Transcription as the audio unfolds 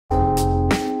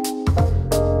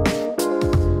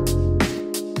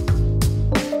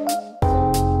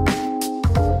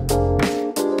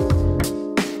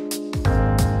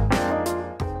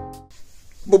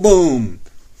Boom!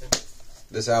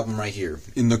 This album right here,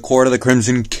 In the Court of the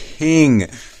Crimson King.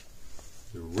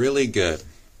 Really good.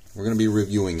 We're going to be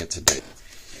reviewing it today.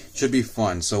 Should be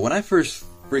fun. So when I first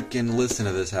freaking listened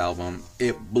to this album,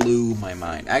 it blew my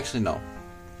mind. Actually, no.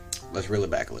 Let's reel it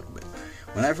back a little bit.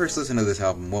 When I first listened to this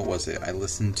album, what was it? I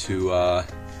listened to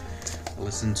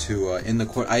In the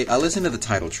Court. I listened to the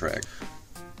title track.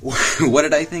 What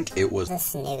did I think? It was a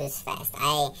snooze fest.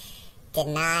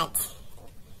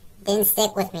 Didn't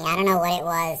stick with me. I don't know what it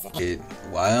was.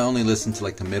 I only listened to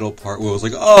like the middle part where it was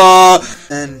like, oh,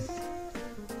 and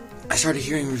I started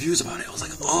hearing reviews about it. I was like,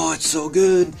 oh, it's so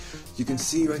good. You can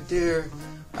see right there.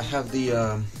 I have the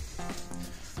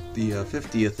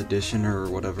 50th edition or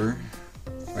whatever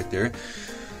right there.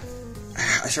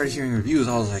 I started hearing reviews.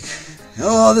 I was like,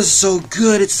 oh, this is so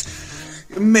good. It's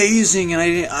amazing. And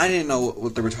I didn't know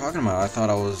what they were talking about. I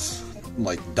thought I was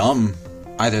like dumb.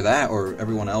 Either that or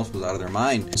everyone else was out of their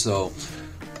mind. So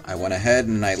I went ahead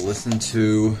and I listened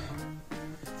to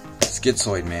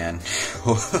Schizoid Man.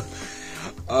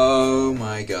 Oh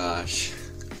my gosh.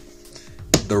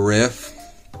 The riff.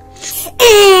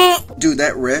 Dude,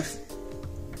 that riff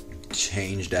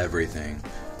changed everything.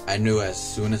 I knew as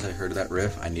soon as I heard that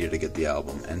riff, I needed to get the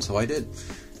album. And so I did.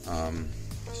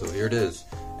 So here it is.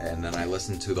 And then I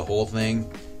listened to the whole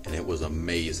thing. And it was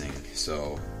amazing.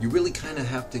 So you really kind of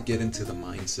have to get into the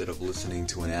mindset of listening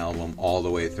to an album all the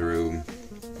way through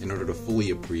in order to fully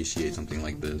appreciate something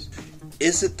like this.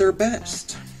 Is it their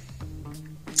best?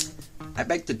 I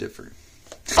beg to differ.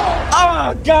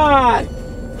 Oh God!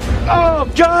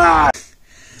 Oh God!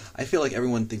 I feel like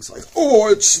everyone thinks like, oh,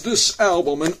 it's this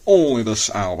album and only this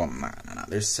album. Nah.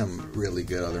 There's some really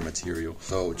good other material.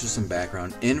 So just some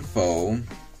background info.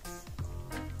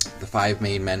 The 5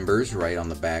 main members right on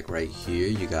the back right here.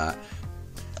 You got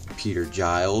Peter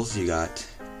Giles. You got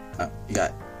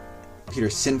Peter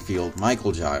Sinfield,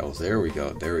 Michael Giles. There we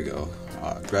go.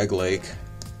 Greg Lake,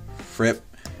 Fripp,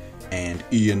 and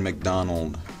Ian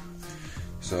McDonald.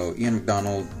 So Ian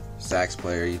McDonald, sax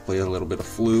player. He plays a little bit of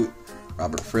flute.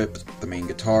 Robert Fripp, the main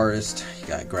guitarist. You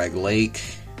got Greg Lake,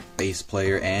 bass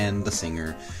player and the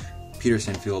singer. Peter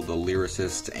Sinfield, the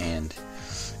lyricist and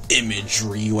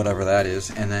imagery, whatever that is.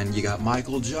 And then you got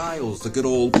Michael Giles, the good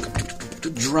old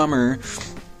drummer.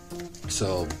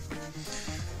 So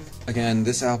again,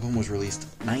 this album was released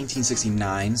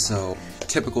 1969, so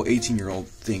typical 18-year-old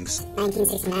thinks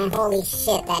 1969, holy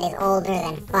shit, that is older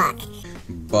than fuck.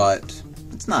 But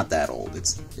it's not that old.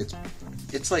 It's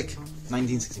like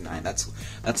 1969.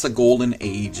 That's the golden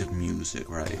age of music,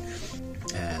 right?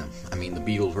 And I mean, the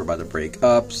Beatles were about to break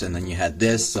up, and then you had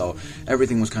this, so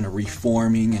everything was kind of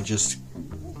reforming and just.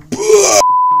 You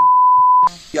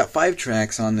got 5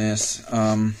 tracks on this.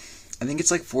 I think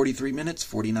it's like 43 minutes,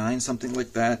 49, something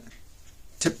like that.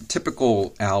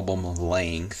 Typical album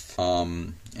length.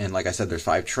 And like I said, there's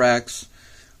 5 tracks.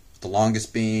 The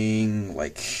longest being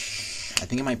like, I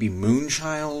think it might be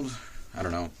Moonchild. I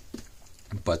don't know,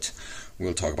 but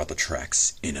we'll talk about the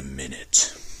tracks in a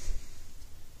minute.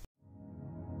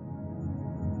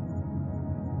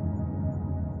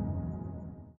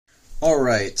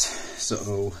 Alright,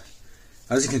 so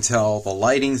as you can tell, the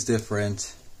lighting's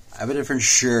different. I have a different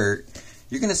shirt.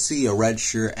 You're going to see a red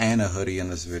shirt and a hoodie in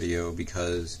this video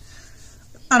because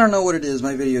I don't know what it is.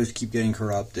 My videos keep getting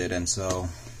corrupted, and so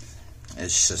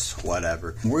it's just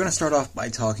whatever. We're going to start off by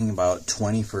talking about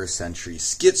 21st Century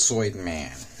Schizoid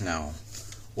Man. Now,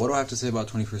 what do I have to say about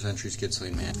 21st Century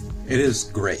Schizoid Man? It is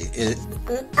great. A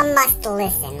must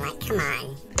listen, like, come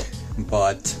on.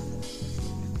 But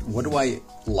what do I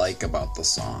like about the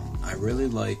song? I really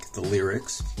like the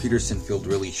lyrics. Peter Sinfield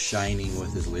really shining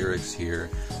with his lyrics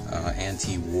here.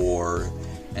 Anti-war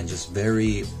and just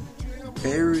very,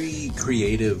 very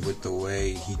creative with the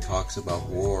way he talks about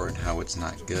war and how it's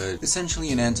not good.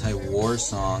 Essentially an anti-war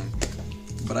song,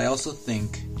 but I also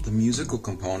think the musical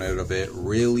component of it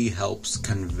really helps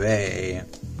convey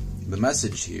the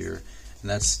message here. And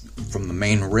that's from the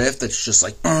main riff that's just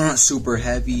like super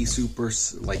heavy, super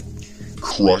like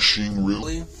crushing,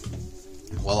 really,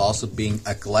 while also being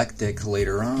eclectic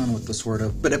later on with the sort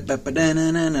of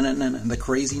the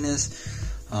craziness.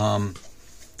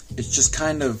 It just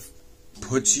kind of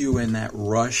puts you in that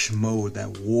rush mode,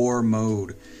 that war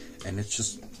mode, and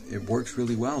it works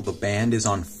really well. The band is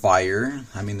on fire.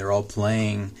 I mean, they're all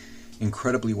playing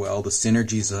incredibly well. The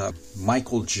synergy's up.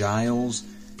 Michael Giles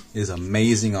is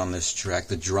amazing on this track.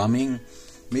 The drumming,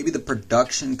 maybe the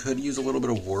production could use a little bit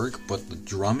of work, but the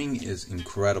drumming is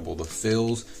incredible. The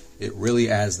fills, it really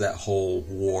adds that whole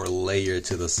war layer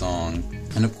to the song.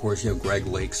 And of course, you have Greg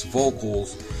Lake's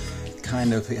vocals.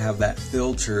 kind of have that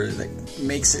filter that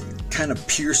makes it kind of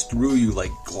pierce through you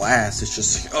like glass. It's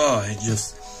just,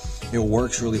 it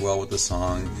works really well with the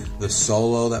song. The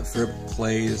solo that Fripp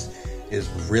plays is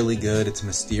really good. It's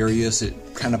mysterious. It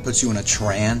kind of puts you in a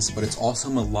trance, but it's also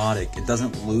melodic. It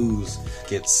doesn't lose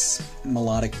its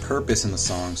melodic purpose in the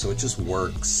song, so it just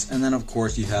works. And then, of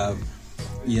course, you have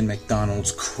Ian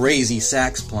McDonald's crazy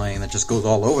sax playing that just goes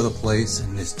all over the place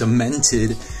and is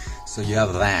demented. So you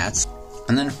have that.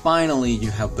 And then finally,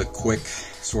 you have the quick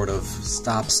sort of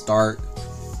stop-start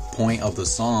point of the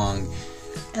song.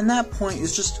 And that point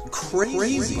is just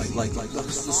crazy. Like the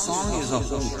song is a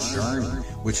whole journey,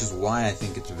 which is why I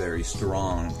think it's very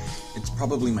strong. It's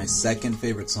probably my second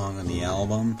favorite song on the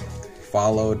album,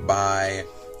 followed by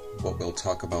what we'll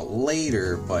talk about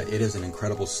later, but it is an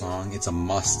incredible song. It's a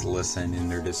must listen in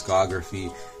their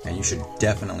discography, and you should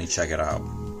definitely check it out.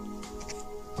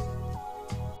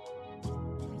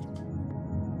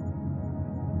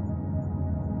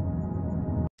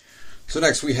 So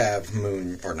next we have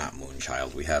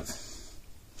Moonchild.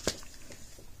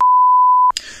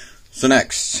 So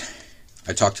next,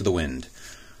 I Talk to the Wind.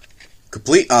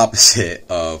 Complete opposite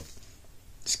of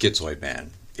Schizoid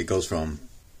Man. It goes from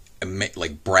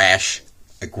like brash,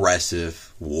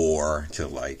 aggressive war to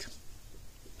like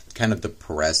kind of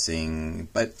depressing.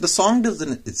 But the song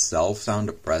doesn't itself sound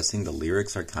depressing. The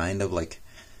lyrics are kind of like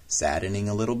saddening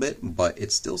a little bit, but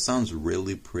it still sounds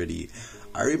really pretty.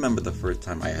 I remember the first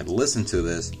time I had listened to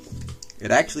this,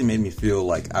 it actually made me feel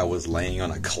like I was laying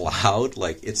on a cloud.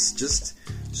 Like, it's just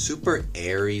super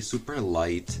airy, super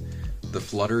light. The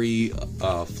fluttery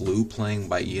flute playing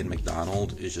by Ian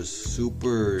McDonald is just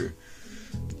super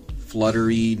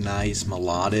fluttery, nice,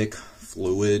 melodic,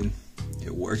 fluid.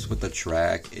 It works with the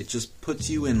track. It just puts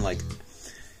you in like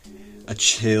a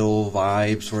chill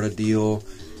vibe sort of deal.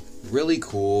 Really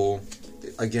cool.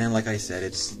 Again, like I said,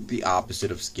 it's the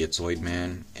opposite of Schizoid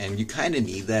Man, and you kind of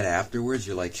need that afterwards.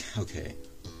 You're like, okay,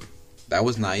 that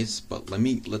was nice, but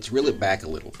let's reel it back a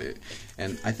little bit.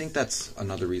 And I think that's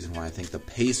another reason why I think the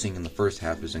pacing in the first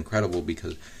half is incredible,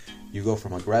 because you go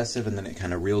from aggressive and then it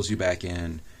kind of reels you back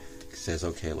in. It says,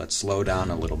 okay, let's slow down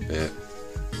a little bit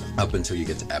up until you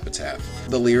get to Epitaph.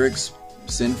 The lyrics,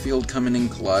 Sinfield coming in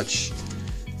clutch,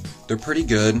 they're pretty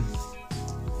good.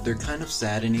 They're kind of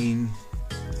saddening.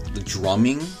 The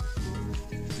drumming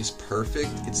is perfect.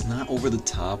 It's not over the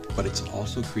top, but it's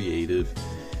also creative.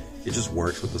 It just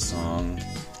works with the song.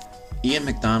 Ian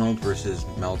McDonald versus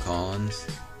Mel Collins.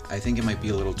 I think it might be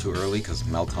a little too early because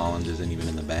Mel Collins isn't even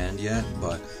in the band yet,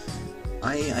 but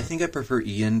I think I prefer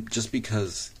Ian just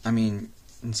because, I mean,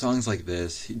 in songs like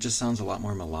this, he just sounds a lot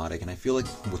more melodic, and I feel like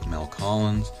with Mel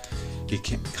Collins, he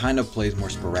kind of plays more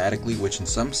sporadically, which in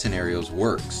some scenarios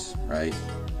works, right?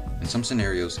 In some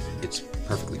scenarios, it's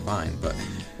perfectly fine, but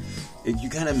you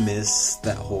kind of miss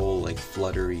that whole like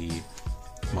fluttery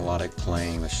melodic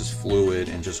playing that's just fluid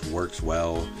and just works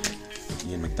well with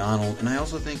Ian McDonald. And I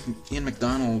also think Ian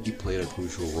McDonald, he played a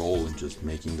crucial role in just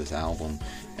making this album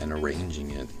and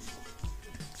arranging it.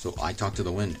 So I Talk to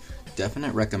the Wind,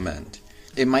 definite recommend.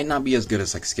 It might not be as good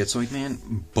as like Schizoid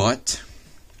Man, but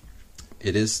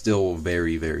it is still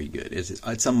very, very good.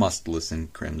 It's a must listen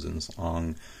Crimson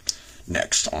song.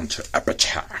 Next, on to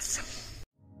Epitaph.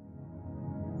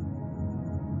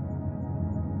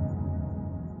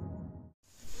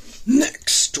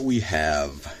 Next, we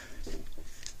have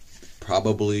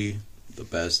probably the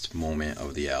best moment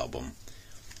of the album.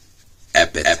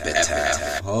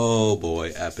 Epitaph. Oh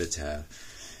boy, Epitaph.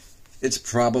 It's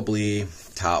probably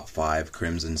top 5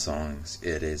 Crimson songs.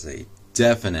 It is a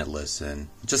definite listen.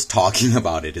 Just talking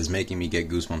about it is making me get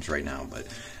goosebumps right now, but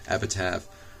Epitaph,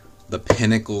 the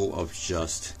pinnacle of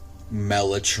just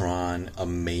Mellotron,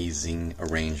 amazing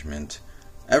arrangement.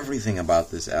 Everything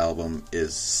about this album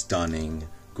is stunning.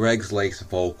 Greg Lake's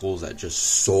vocals that just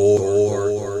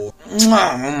soar.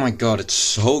 Oh my god, it's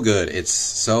so good. It's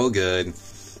so good.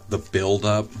 The build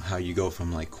up, how you go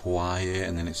from like quiet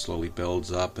and then it slowly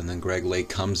builds up, and then Greg Lake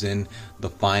comes in the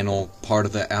final part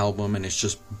of the album and it's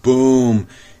just boom.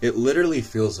 It literally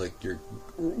feels like you're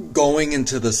going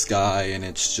into the sky, and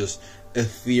it's just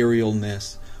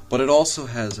etherealness, but it also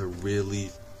has a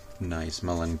really nice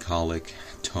melancholic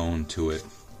tone to it.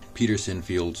 Peter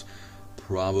Sinfield's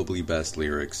probably best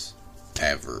lyrics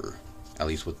ever, at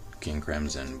least with King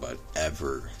Crimson, but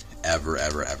ever.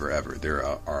 They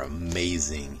are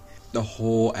amazing. The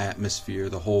whole atmosphere,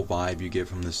 the whole vibe you get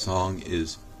from this song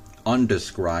is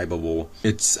undescribable.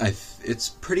 It's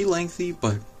pretty lengthy,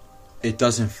 but it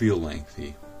doesn't feel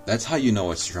lengthy. That's how you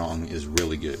know a song is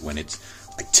really good, when it's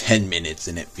like 10 minutes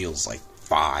and it feels like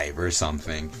 5 or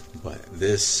something. But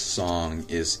this song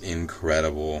is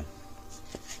incredible.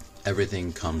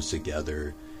 everything comes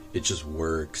together. It just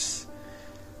works,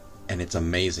 and it's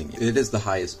amazing. It is the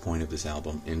highest point of this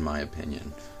album, in my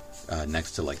opinion,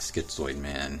 next to like Schizoid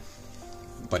Man.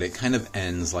 But it kind of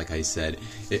ends, like I said,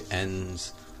 it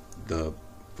ends the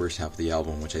first half of the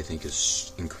album, which I think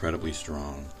is incredibly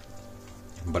strong.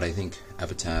 But I think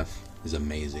Epitaph is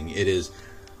amazing. It is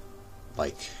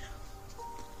like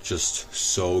just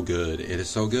so good. It is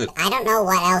so good. I don't know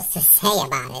what else to say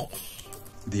about it.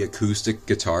 The acoustic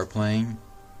guitar playing,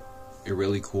 it's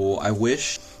really cool. I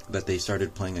wish that they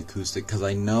started playing acoustic, because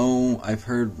I know I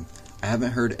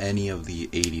haven't heard any of the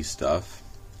 80s stuff,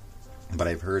 but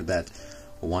I've heard that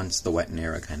once the Wet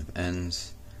era kind of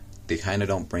ends, they kind of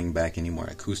don't bring back any more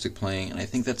acoustic playing, and I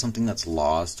think that's something that's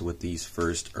lost with these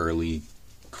first early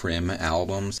Crim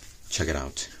albums. Check it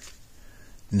out.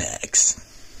 Next.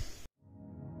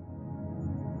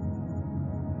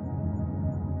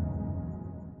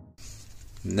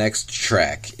 Next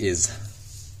track is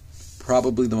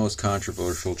probably the most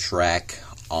controversial track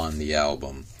on the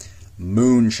album,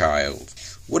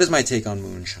 Moonchild. What is my take on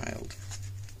Moonchild?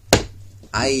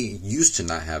 I used to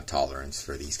not have tolerance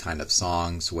for these kind of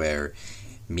songs where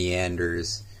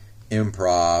meanders,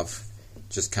 improv,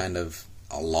 just kind of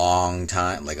a long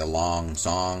time, like a long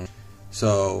song.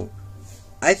 So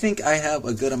I think I have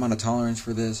a good amount of tolerance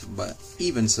for this, but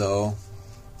even so,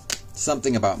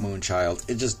 something about Moonchild,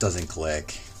 it just doesn't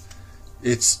click.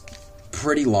 It's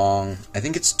pretty long. I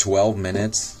think it's 12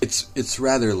 minutes. It's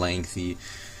rather lengthy.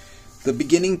 The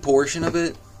beginning portion of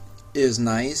it is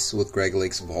nice with Greg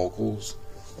Lake's vocals,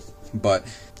 but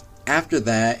after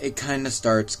that it kind of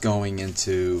starts going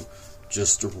into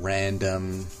just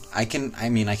random. I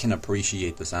can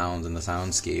appreciate the sounds and the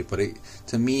soundscape, but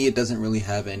to me it doesn't really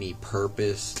have any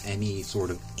purpose, any sort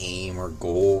of aim or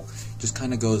goal. It just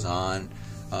kind of goes on.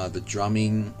 The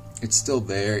drumming, it's still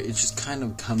there. It just kind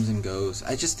of comes and goes.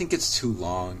 I just think it's too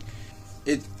long.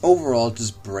 It overall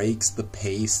just breaks the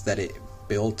pace that it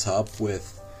built up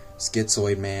with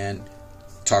Schizoid Man,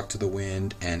 Talk to the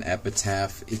Wind, and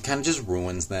Epitaph. It kind of just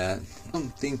ruins that. I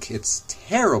don't think it's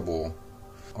terrible,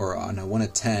 or on a 1 to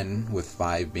 10, with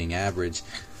 5 being average.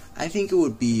 I think it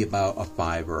would be about a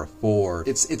 5 or a 4.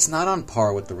 It's not on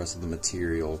par with the rest of the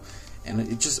material, and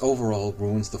it just overall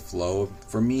ruins the flow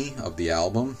for me of the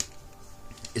album.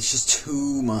 It's just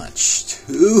too much.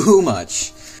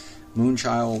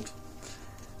 Moonchild,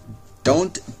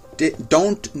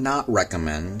 don't not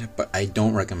recommend, but I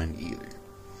don't recommend either.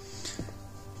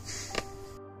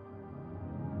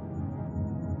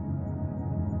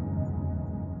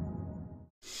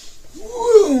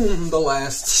 The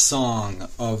last song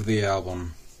of the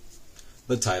album,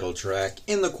 the title track,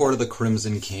 In the Court of the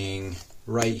Crimson King,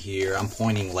 right here. I'm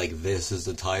pointing like this is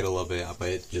the title of it,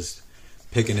 but just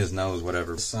picking his nose,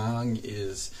 whatever. The song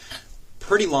is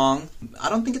pretty long. I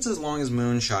don't think it's as long as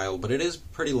Moonchild, but it is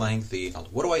pretty lengthy.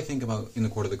 What do I think about In the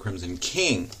Court of the Crimson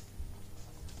King?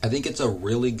 I think it's a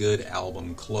really good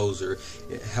album closer.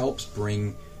 It helps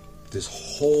bring this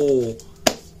whole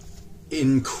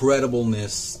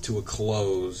incredibleness to a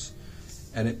close,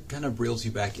 and it kind of reels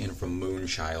you back in from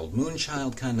Moonchild.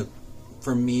 Moonchild kind of,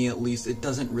 for me at least, it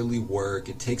doesn't really work.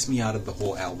 It takes me out of the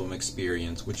whole album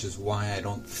experience, which is why I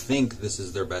don't think this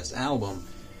is their best album.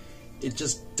 It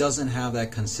just doesn't have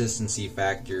that consistency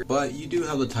factor, but you do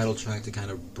have the title track to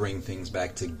kind of bring things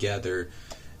back together,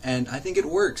 and I think it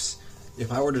works.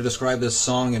 If I were to describe this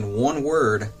song in one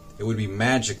word, it would be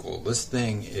magical. This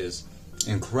thing is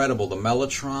incredible. The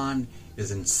Mellotron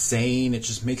is insane. It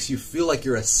just makes you feel like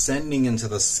you're ascending into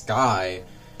the sky.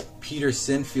 Peter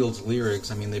Sinfield's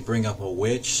lyrics, I mean, they bring up a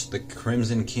witch, the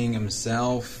Crimson King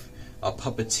himself, a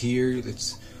puppeteer.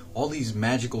 It's all these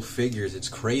magical figures. It's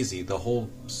crazy. The whole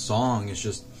song is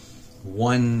just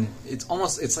one. It's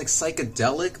like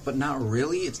psychedelic, but not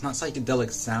really. It's not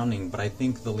psychedelic sounding, but I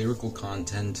think the lyrical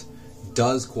content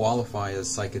does qualify as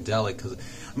psychedelic, because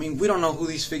I mean, we don't know who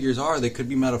these figures are. They could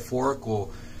be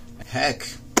metaphorical. Heck,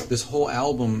 this whole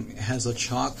album has a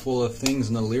chock full of things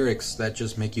in the lyrics that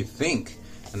just make you think,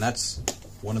 and that's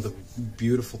one of the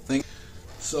beautiful things.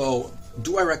 So,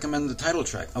 do I recommend the title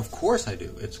track? Of course I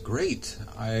do. It's great.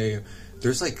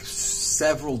 There's like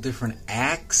several different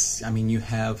acts. I mean, you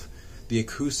have the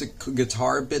acoustic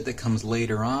guitar bit that comes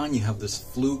later on. You have this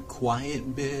flute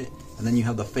quiet bit, and then you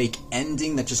have the fake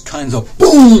ending that just kind of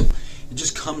boom. It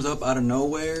just comes up out of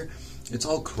nowhere. It's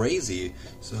all crazy.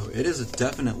 So it is a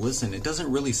definite listen. It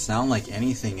doesn't really sound like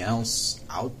anything else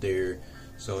out there.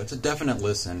 So it's a definite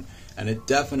listen. And it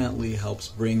definitely helps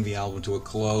bring the album to a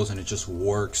close, and it just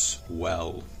works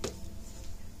well.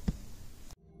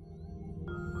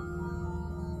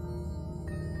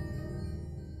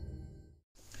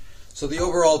 So the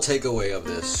overall takeaway of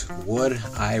this, would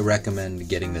I recommend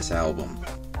getting this album?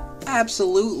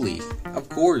 Absolutely. Of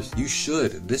course, you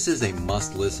should. This is a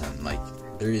must listen. Like,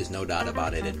 there is no doubt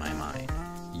about it in my mind.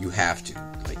 You have to.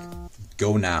 Like,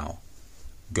 go now.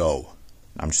 Go.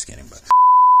 I'm just kidding, but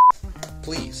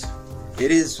please.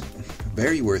 It is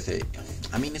very worth it.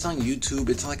 I mean, it's on YouTube,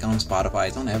 it's like on Spotify,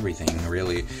 it's on everything,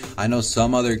 really. I know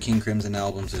some other King Crimson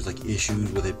albums, there's like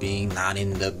issues with it being not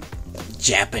in the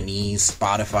Japanese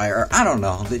Spotify, or I don't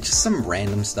know, just some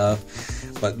random stuff.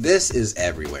 But this is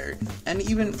everywhere. And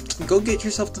even, go get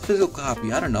yourself the physical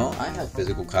copy. I don't know, I have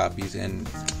physical copies, and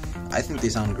I think they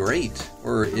sound great.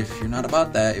 Or if you're not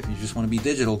about that, if you just want to be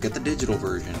digital, get the digital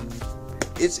version.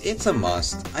 It's a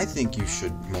must. I think you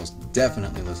should most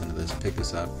definitely listen to this, pick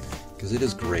this up, because it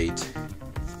is great.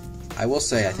 I will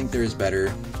say, I think there is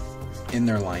better in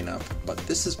their lineup, but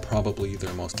this is probably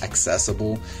their most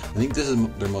accessible. I think this is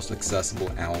their most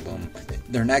accessible album.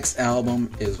 Their next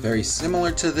album is very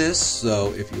similar to this,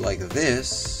 so if you like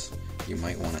this, you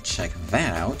might want to check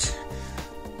that out.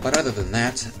 But other than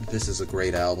that, this is a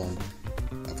great album.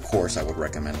 Of course, I would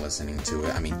recommend listening to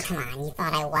it. I mean, Come on, you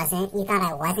thought I wasn't? You thought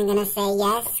I wasn't gonna say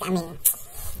yes? I mean,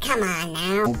 come on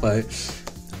now. but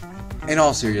in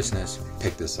all seriousness,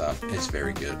 pick this up. It's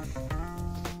very good.